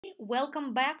everybody,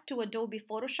 welcome back to Adobe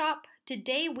Photoshop.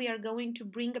 Today we are going to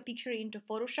bring a picture into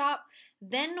Photoshop,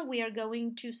 then we are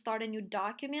going to start a new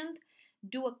document,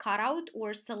 do a cutout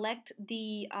or select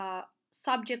the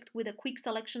subject with a quick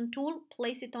selection tool,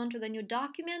 place it onto the new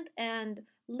document and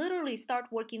literally start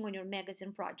working on your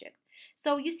magazine project.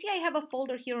 So you see I have a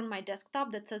folder here on my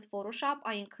desktop that says Photoshop.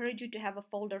 I encourage you to have a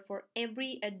folder for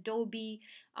every Adobe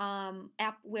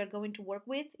app we're going to work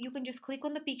with. You can just click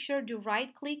on the picture, do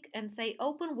right click and say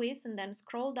open with and then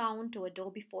scroll down to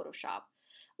Adobe Photoshop.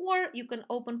 Or you can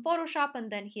open Photoshop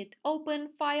and then hit open,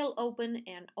 file open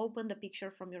and open the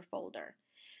picture from your folder.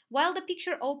 While the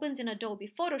picture opens in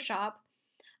Adobe Photoshop,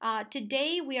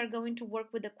 today we are going to work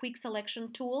with the quick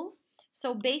selection tool.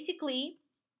 So basically,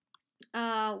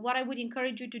 what I would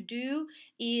encourage you to do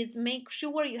is make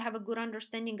sure you have a good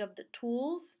understanding of the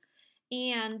tools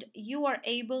and you are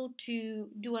able to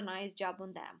do a nice job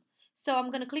on them. So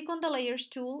I'm going to click on the layers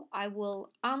tool. I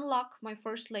will unlock my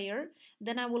first layer.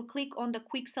 Then I will click on the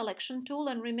quick selection tool.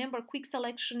 And remember, quick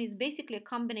selection is basically a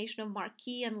combination of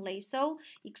Marquee and Lasso,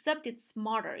 except it's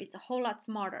smarter. It's a whole lot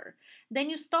smarter. Then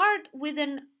you start with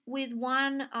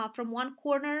one from one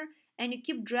corner and you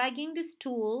keep dragging this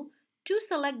tool to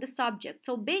select the subject.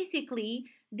 So basically,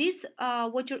 this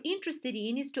what you're interested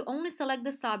in is to only select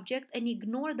the subject and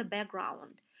ignore the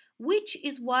background, which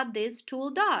is what this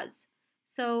tool does.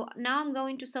 So now I'm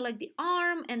going to select the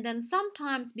arm, and then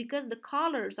sometimes because the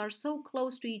colors are so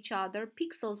close to each other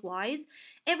pixels wise,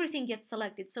 everything gets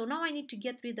selected. So now I need to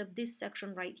get rid of this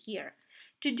section right here.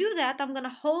 To do that, I'm going to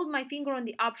hold my finger on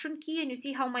the option key and you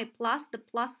see how my plus, the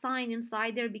plus sign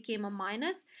inside there became a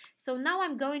minus. So now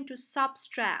I'm going to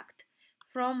subtract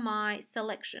from my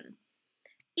selection.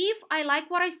 If I like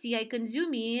what I see, I can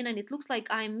zoom in and it looks like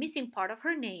I'm missing part of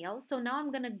her nail. So now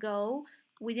I'm gonna go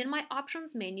within my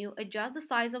options menu, adjust the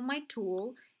size of my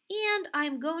tool, and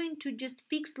I'm going to just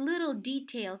fix little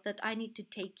details that I need to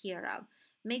take care of.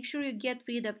 Make sure you get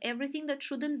rid of everything that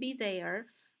shouldn't be there.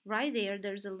 Right there,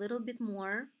 there's a little bit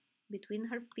more between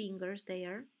her fingers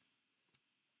there.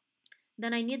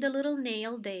 Then I need a little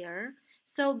nail there.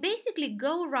 So basically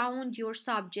go around your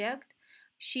subject.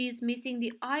 She's missing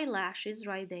the eyelashes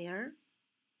right there.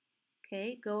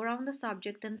 Okay, go around the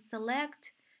subject and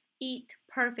select it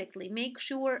perfectly. Make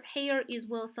sure hair is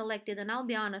well selected, and I'll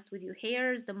be honest with you,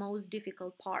 hair is the most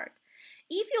difficult part.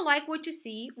 If you like what you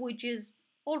see, which is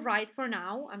all right for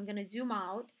now, I'm gonna zoom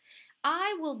out.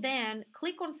 I will then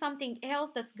click on something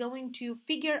else that's going to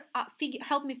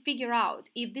help me figure out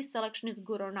if this selection is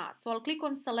good or not. So I'll click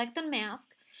on select and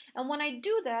mask. And when I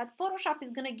do that, Photoshop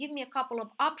is going to give me a couple of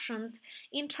options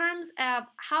in terms of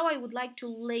how I would like to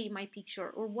lay my picture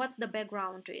or what's the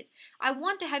background to it. I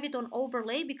want to have it on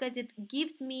overlay because it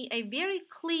gives me a very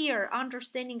clear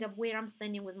understanding of where I'm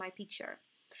standing with my picture.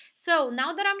 So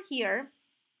now that I'm here,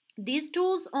 these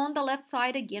tools on the left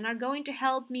side again are going to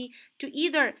help me to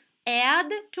either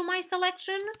add to my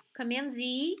selection, Command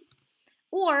Z,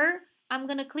 or I'm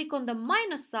going to click on the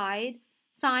minus sign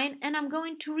and I'm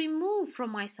going to remove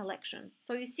from my selection.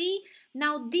 So you see,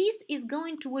 now this is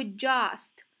going to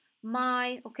adjust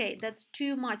my, okay, that's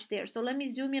too much there. So let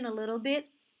me zoom in a little bit.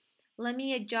 Let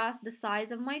me adjust the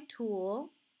size of my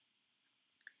tool.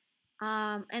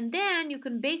 And then you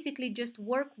can basically just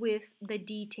work with the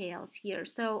details here.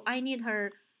 So I need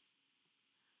her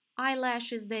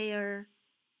eyelashes there.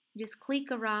 Just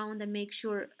click around and make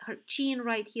sure her chin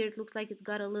right here, it looks like it's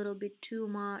got a little bit too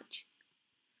much.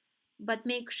 But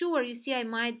make sure, you see I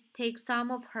might take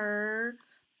some of her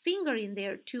finger in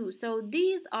there too. So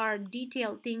these are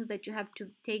detailed things that you have to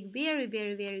take very,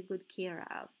 very, very good care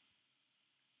of.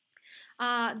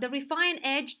 The refine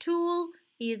edge tool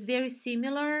is very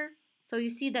similar. So you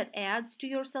see that adds to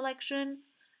your selection.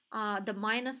 The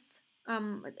minus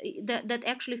that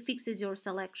actually fixes your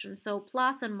selection. So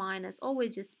plus and minus,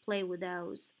 always just play with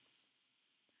those.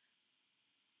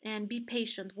 And be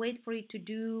patient, wait for it to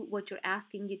do what you're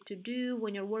asking it to do.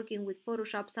 When you're working with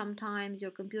Photoshop, sometimes your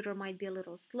computer might be a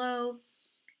little slow.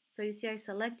 So you see I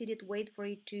selected it, wait for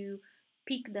it to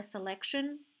pick the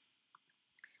selection.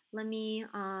 Let me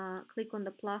click on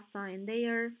the plus sign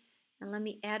there and let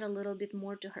me add a little bit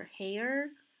more to her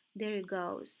hair. There it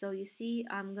goes. So you see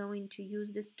I'm going to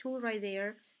use this tool right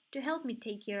there to help me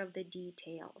take care of the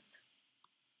details.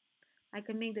 I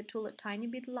can make the tool a tiny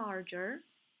bit larger.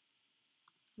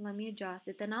 Let me adjust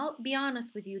it, and I'll be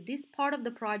honest with you, this part of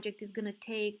the project is going to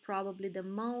take probably the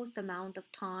most amount of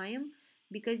time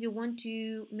because you want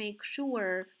to make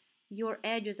sure your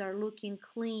edges are looking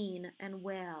clean and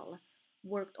well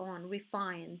worked on,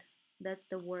 refined. That's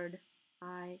the word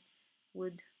I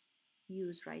would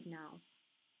use right now.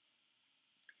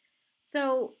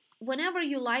 So whenever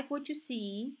you like what you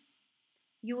see,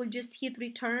 you will just hit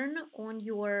return on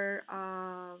your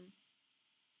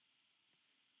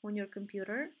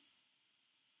computer,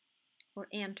 or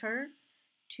enter,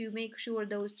 to make sure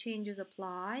those changes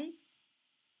apply.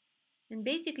 And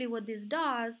basically what this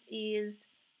does is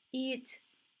it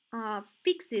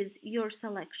fixes your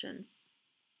selection.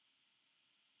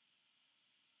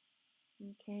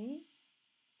 Okay,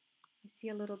 I see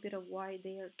a little bit of white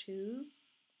there too.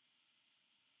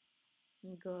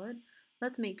 Good.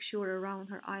 Let's make sure around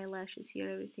her eyelashes here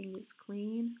everything is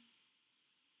clean.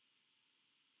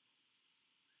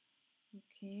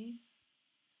 Okay.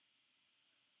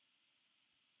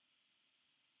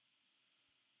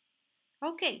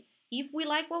 Okay, if we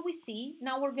like what we see,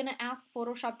 now we're gonna ask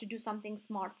Photoshop to do something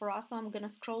smart for us. So I'm gonna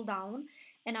scroll down,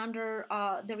 and under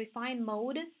the refine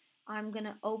mode, I'm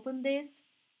gonna open this,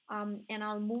 and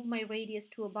I'll move my radius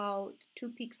to about 2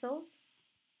 pixels.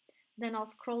 Then I'll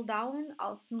scroll down,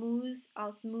 I'll smooth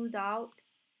out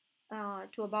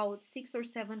to about 6 or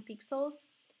 7 pixels.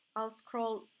 I'll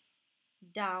scroll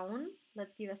down.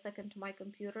 Let's give a second to my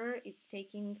computer. It's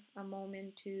taking a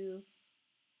moment to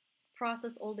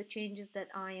process all the changes that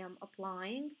I am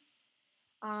applying.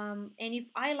 And if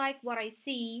I like what I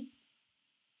see,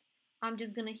 I'm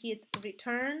just gonna hit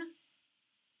return,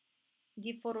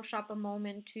 give Photoshop a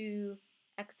moment to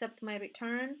accept my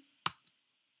return,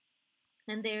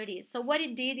 and there it is. So what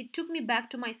it did, it took me back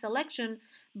to my selection,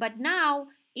 but now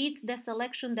it's the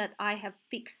selection that I have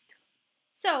fixed.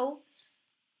 So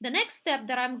the next step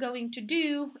that I'm going to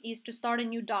do is to start a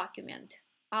new document.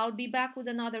 I'll be back with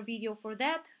another video for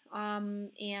that,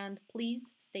 and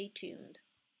please stay tuned.